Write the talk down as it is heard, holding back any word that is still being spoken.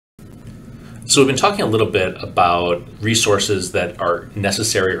So we've been talking a little bit about resources that are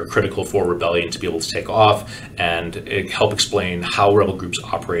necessary or critical for rebellion to be able to take off and help explain how rebel groups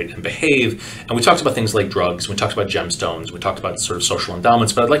operate and behave. And we talked about things like drugs, we talked about gemstones, we talked about sort of social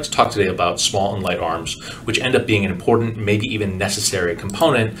endowments, but I'd like to talk today about small and light arms, which end up being an important, maybe even necessary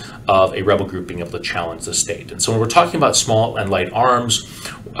component of a rebel group being able to challenge the state. And so when we're talking about small and light arms,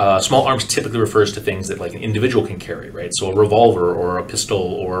 small arms typically refers to things that like an individual can carry, right? So a revolver or a pistol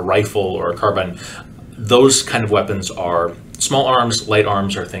or a rifle or a carbine. Those kind of weapons are small arms. Light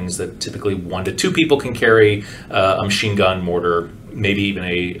arms are things that typically 1 to 2 people can carry. A machine gun, mortar, maybe even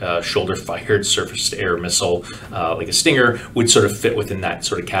a shoulder-fired surface-to-air missile like a Stinger would sort of fit within that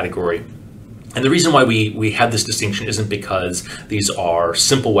sort of category. And the reason why we have this distinction isn't because these are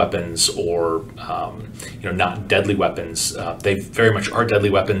simple weapons or not deadly weapons. They very much are deadly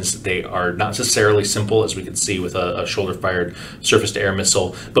weapons. They are not necessarily simple, as we can see with a shoulder-fired surface-to-air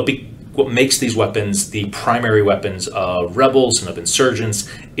missile, but what makes these weapons the primary weapons of rebels and of insurgents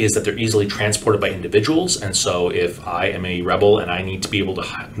is that they're easily transported by individuals. And so if I am a rebel and I need to be able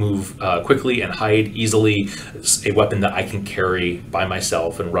to move quickly and hide easily, a weapon that I can carry by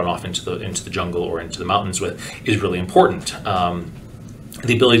myself and run off into the jungle or into the mountains with is really important.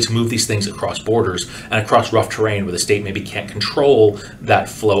 The ability to move these things across borders and across rough terrain where the state maybe can't control that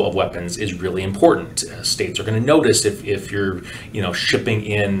flow of weapons is really important. States are going to notice if you're shipping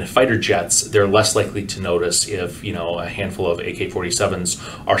in fighter jets. They're less likely to notice if a handful of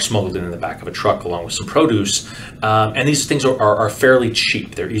AK-47s are smuggled in the back of a truck along with some produce. And these things are fairly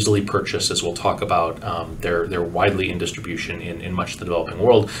cheap. They're easily purchased, as we'll talk about. They're widely in distribution in much of the developing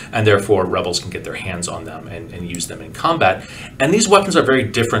world, and therefore rebels can get their hands on them and use them in combat. And these weapons are very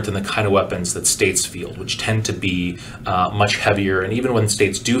different than the kind of weapons that states field, which tend to be much heavier. And even when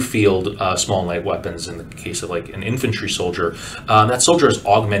states do field small and light weapons, in the case of like an infantry soldier, that soldier is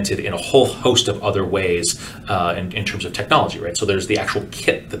augmented in a whole host of other ways in terms of technology, right? So there's the actual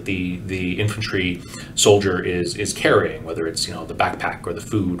kit that the infantry soldier is carrying, whether it's the backpack or the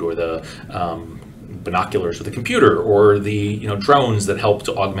food or the binoculars or the computer or the drones that help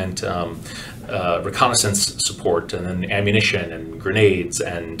to augment reconnaissance support, and then ammunition and grenades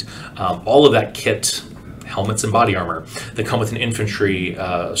and all of that kit, helmets and body armor that come with an infantry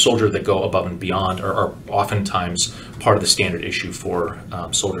soldier that go above and beyond are oftentimes part of the standard issue for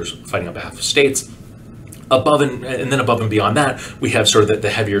soldiers fighting on behalf of states. Above and beyond that, we have sort of the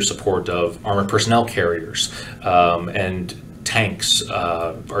heavier support of armored personnel carriers and tanks,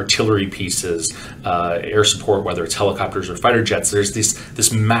 artillery pieces, air support, whether it's helicopters or fighter jets. There's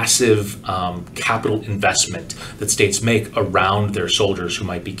this massive capital investment that states make around their soldiers who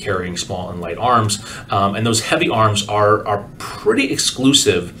might be carrying small and light arms. And those heavy arms are pretty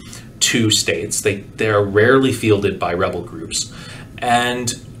exclusive to states. They're rarely fielded by rebel groups.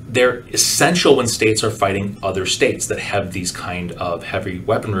 And they're essential when states are fighting other states that have these kind of heavy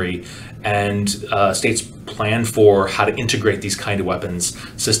weaponry, and states plan for how to integrate these kind of weapons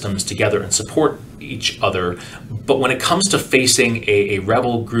systems together and support each other. But when it comes to facing a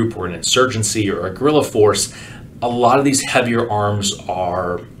rebel group or an insurgency or a guerrilla force, a lot of these heavier arms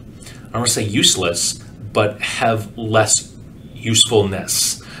are, I don't want to say useless, but have less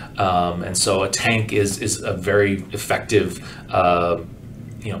usefulness. And so a tank is a very effective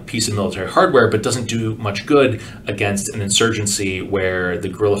piece of military hardware, but doesn't do much good against an insurgency where the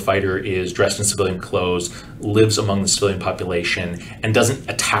guerrilla fighter is dressed in civilian clothes, lives among the civilian population, and doesn't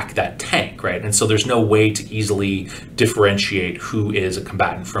attack that tank, right? And so there's no way to easily differentiate who is a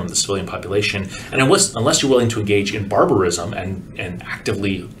combatant from the civilian population. And unless you're willing to engage in barbarism and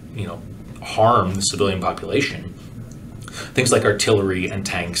actively, harm the civilian population, things like artillery and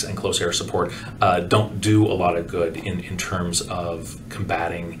tanks and close air support don't do a lot of good in terms of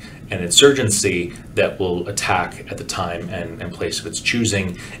combating an insurgency that will attack at the time and place of its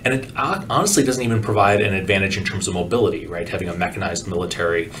choosing. And it honestly doesn't even provide an advantage in terms of mobility, right? Having a mechanized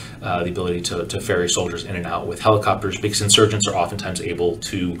military, the ability to ferry soldiers in and out with helicopters, because insurgents are oftentimes able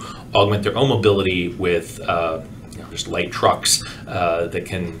to augment their own mobility with just light trucks that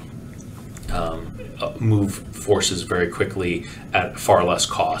can move forces very quickly at far less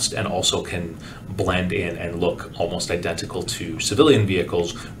cost, and also can blend in and look almost identical to civilian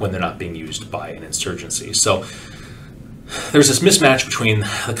vehicles when they're not being used by an insurgency. So there's this mismatch between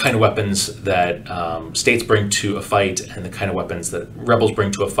the kind of weapons that states bring to a fight and the kind of weapons that rebels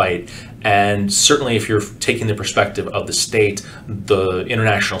bring to a fight. And certainly if you're taking the perspective of the state, the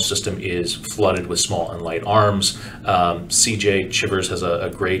international system is flooded with small and light arms. C.J. Chivers has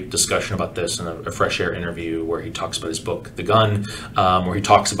a great discussion about this in a Fresh Air interview where he talks about his book, The Gun, where he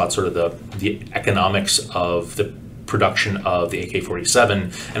talks about sort of the economics of the production of the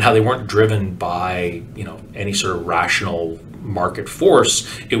AK-47 and how they weren't driven by, any sort of rational market force.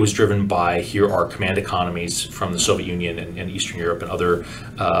 It was driven by, here are command economies from the Soviet Union and Eastern Europe and other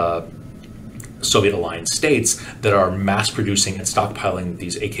Soviet alliance states that are mass producing and stockpiling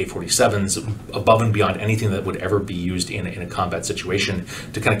these AK-47s above and beyond anything that would ever be used in a combat situation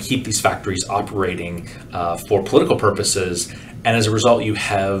to kind of keep these factories operating for political purposes. And as a result, you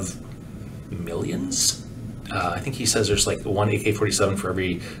have millions. I think he says there's like one AK-47 for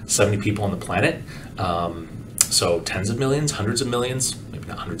every 70 people on the planet. So tens of millions, hundreds of millions, maybe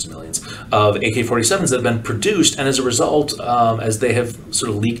not hundreds of millions, of AK-47s that have been produced. And as a result, as they have sort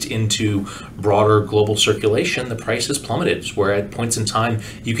of leaked into broader global circulation, the price has plummeted, where at points in time,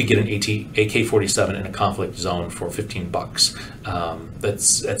 you could get an AK-47 in a conflict zone for $15.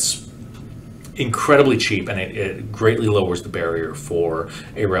 That's incredibly cheap, and it greatly lowers the barrier for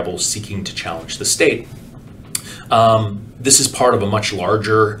a rebel seeking to challenge the state. This is part of a much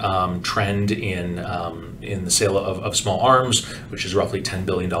larger trend in the sale of small arms, which is roughly $10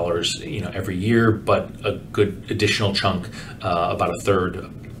 billion, every year. But a good additional chunk, about a third,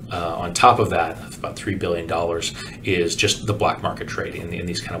 on top of that, about $3 billion, is just the black market trade in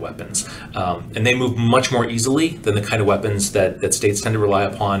these kind of weapons. And they move much more easily than the kind of weapons that states tend to rely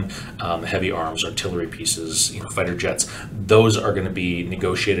upon. Heavy arms, artillery pieces, fighter jets. Those are going to be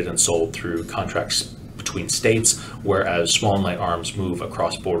negotiated and sold through contracts between states, whereas small and light arms move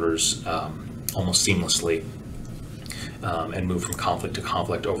across borders almost seamlessly and move from conflict to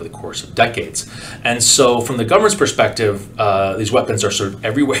conflict over the course of decades. And so from the government's perspective, these weapons are sort of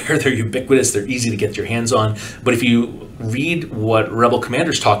everywhere. They're ubiquitous. They're easy to get your hands on. But if you read what rebel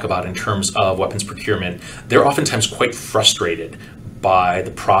commanders talk about in terms of weapons procurement, they're oftentimes quite frustrated by the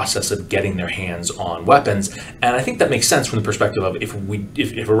process of getting their hands on weapons. And I think that makes sense from the perspective of if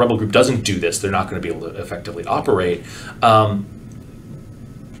a rebel group doesn't do this, they're not going to be able to effectively operate. But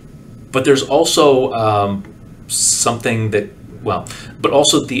there's also something that, but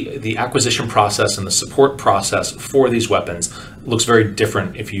also the acquisition process and the support process for these weapons looks very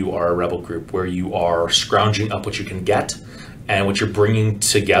different if you are a rebel group, where you are scrounging up what you can get, and what you're bringing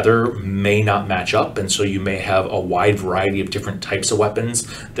together may not match up. And so you may have a wide variety of different types of weapons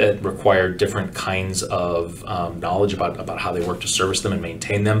that require different kinds of knowledge about how they work to service them and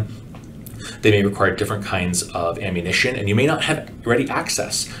maintain them. They may require different kinds of ammunition, and you may not have ready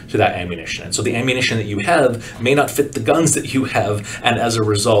access to that ammunition. And so the ammunition that you have may not fit the guns that you have, and as a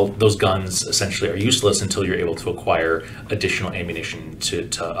result, those guns essentially are useless until you're able to acquire additional ammunition to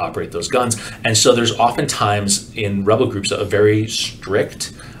operate those guns. And so there's oftentimes in rebel groups a very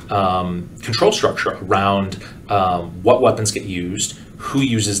strict control structure around what weapons get used, who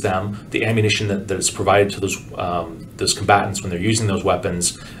uses them, the ammunition that is provided to those combatants when they're using those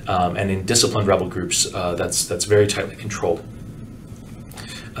weapons, and in disciplined rebel groups, that's very tightly controlled.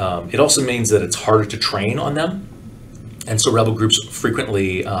 It also means that it's harder to train on them, and so rebel groups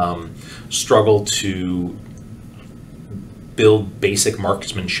frequently struggle to build basic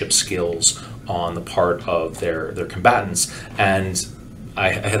marksmanship skills on the part of their combatants. And I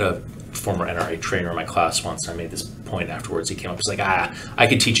had a former NRA trainer in my class once, and I made this point afterwards. He came up, he's like, I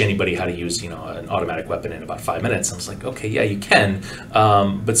could teach anybody how to use, an automatic weapon in about 5 minutes. I was like, okay, yeah, you can.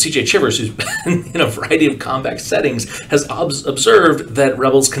 But CJ Chivers, who's been in a variety of combat settings, has observed that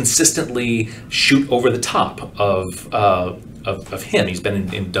rebels consistently shoot over the top of him. He's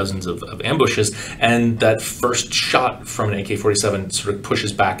been in dozens of ambushes, and that first shot from an AK-47 sort of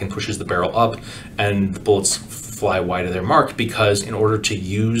pushes back and pushes the barrel up, and the bullets fly wide of their mark, because in order to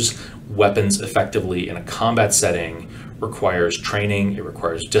use weapons effectively in a combat setting requires training, it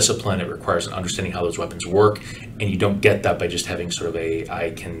requires discipline, it requires an understanding how those weapons work, and you don't get that by just having sort of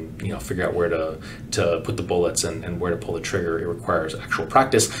I can figure out where to put the bullets and where to pull the trigger. It requires actual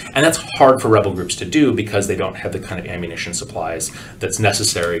practice, and that's hard for rebel groups to do because they don't have the kind of ammunition supplies that's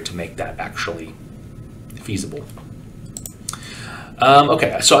necessary to make that actually feasible.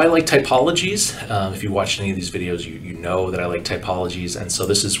 Okay, so I like typologies. If you watched any of these videos, you know that I like typologies, and so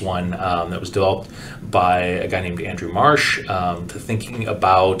this is one that was developed by a guy named Andrew Marsh, thinking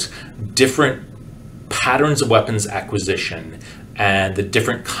about different patterns of weapons acquisition and the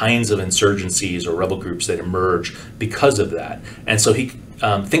different kinds of insurgencies or rebel groups that emerge because of that. And so he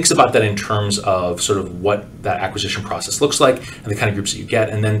thinks about that in terms of sort of what that acquisition process looks like and the kind of groups that you get,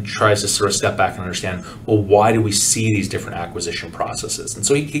 and then tries to sort of step back and understand, well, why do we see these different acquisition processes? And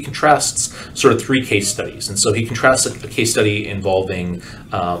so he contrasts sort of 3 case studies. And so he contrasts a case study involving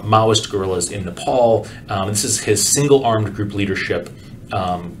Maoist guerrillas in Nepal. This is his single-armed group leadership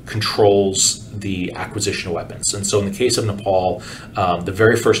controls the acquisition of weapons. And so in the case of Nepal, the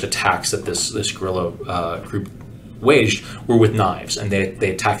very first attacks that this guerrilla group waged were with knives, and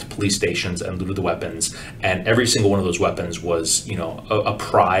they attacked police stations and looted the weapons. And every single one of those weapons was, a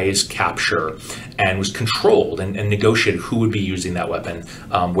prize capture, and was controlled and negotiated who would be using that weapon,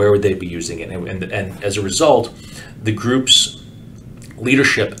 where would they be using it, and as a result, the group's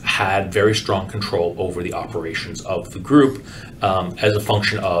leadership had very strong control over the operations of the group, as a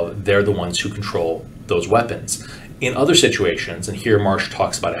function of they're the ones who control those weapons. In other situations, and here Marsh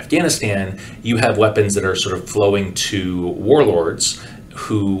talks about Afghanistan, you have weapons that are sort of flowing to warlords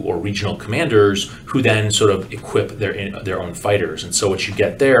or regional commanders who then sort of equip their own fighters. And so what you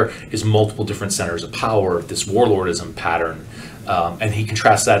get there is multiple different centers of power, this warlordism pattern. And he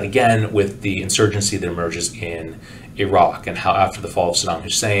contrasts that again with the insurgency that emerges in Iraq, and how after the fall of Saddam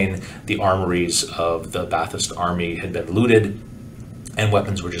Hussein, the armories of the Ba'athist army had been looted, and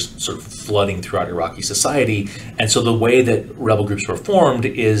weapons were just sort of flooding throughout Iraqi society. And so the way that rebel groups were formed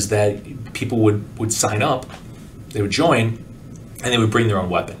is that people would sign up, they would join, and they would bring their own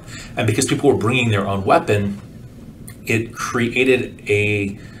weapon. And because people were bringing their own weapon, it created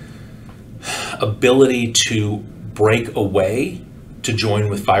a ability to break away, to join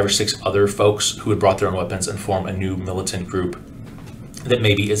with 5 or 6 other folks who had brought their own weapons and form a new militant group that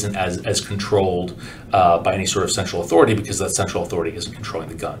maybe isn't as controlled by any sort of central authority, because that central authority isn't controlling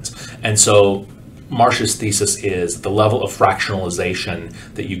the guns. And so Marsh's thesis is the level of fractionalization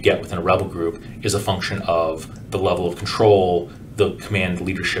that you get within a rebel group is a function of the level of control the command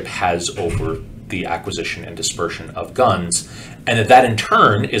leadership has over the acquisition and dispersion of guns, and that in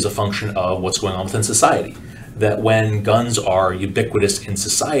turn is a function of what's going on within society. That when guns are ubiquitous in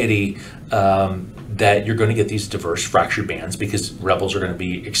society, that you're going to get these diverse fractured bands, because rebels are going to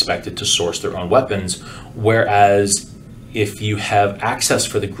be expected to source their own weapons. Whereas if you have access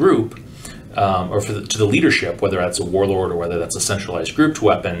for the group, or to the leadership, whether that's a warlord or whether that's a centralized group to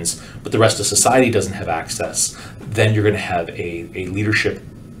weapons, but the rest of society doesn't have access, then you're going to have a leadership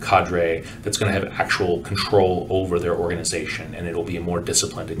cadre that's going to have actual control over their organization, and it'll be a more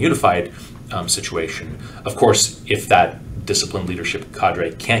disciplined and unified situation. Of course, if that disciplined leadership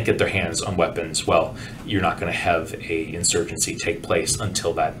cadre can't get their hands on weapons, well, you're not going to have a insurgency take place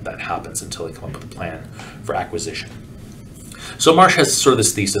until that happens, until they come up with a plan for acquisition. So Marsh has sort of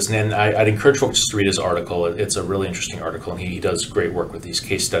this thesis, and I'd encourage folks just to read his article. It's a really interesting article, and he does great work with these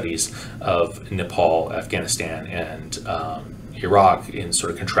case studies of Nepal, Afghanistan, and Iraq, in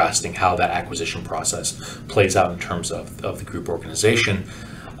sort of contrasting how that acquisition process plays out in terms of the group organization.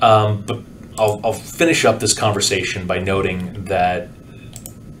 But I'll finish up this conversation by noting that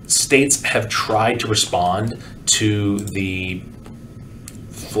states have tried to respond to the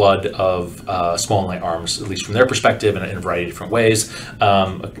flood of small and light arms, at least from their perspective, in a variety of different ways.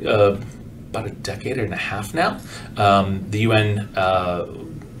 About a decade and a half now, the UN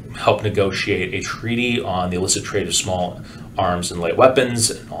helped negotiate a treaty on the illicit trade of small arms and light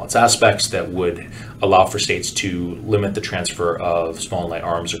weapons and all its aspects that would allow for states to limit the transfer of small and light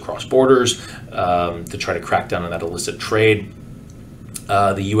arms across borders, to try to crack down on that illicit trade.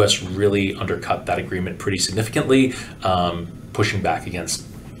 The U.S. really undercut that agreement pretty significantly, pushing back against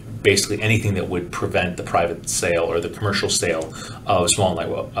basically anything that would prevent the private sale or the commercial sale of small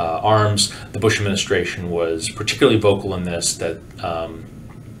and light arms. The Bush administration was particularly vocal in this, that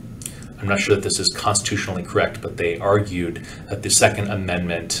I'm not sure that this is constitutionally correct, but they argued that the Second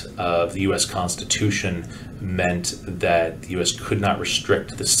Amendment of the U.S. Constitution meant that the U.S. could not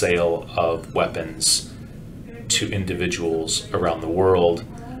restrict the sale of weapons to individuals around the world.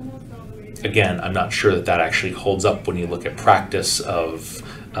 Again, I'm not sure that actually holds up when you look at practice of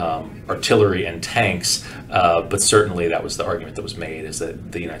artillery and tanks, but certainly that was the argument that was made, is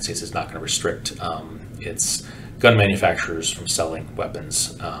that the United States is not going to restrict its gun manufacturers from selling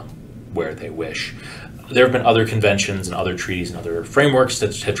weapons where they wish. There have been other conventions and other treaties and other frameworks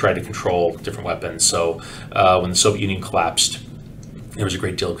that had tried to control different weapons. So when the Soviet Union collapsed, there was a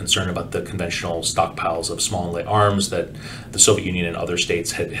great deal of concern about the conventional stockpiles of small and light arms that the Soviet Union and other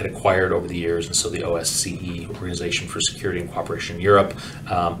states had acquired over the years. And so the OSCE, Organization for Security and Cooperation in Europe,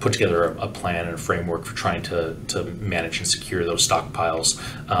 put together a plan and a framework for trying to manage and secure those stockpiles.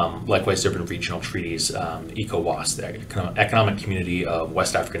 Likewise, there have been regional treaties. ECOWAS, the Economic Community of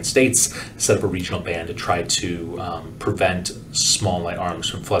West African States, set up a regional band to try to prevent small and light arms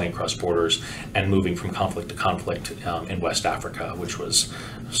from flooding across borders and moving from conflict to conflict in West Africa, which was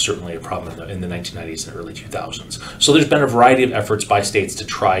certainly a problem in the 1990s and early 2000s. So there's been a variety of efforts by states to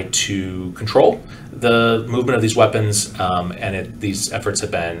try to control the movement of these weapons, and these efforts have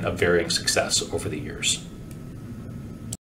been of varying success over the years.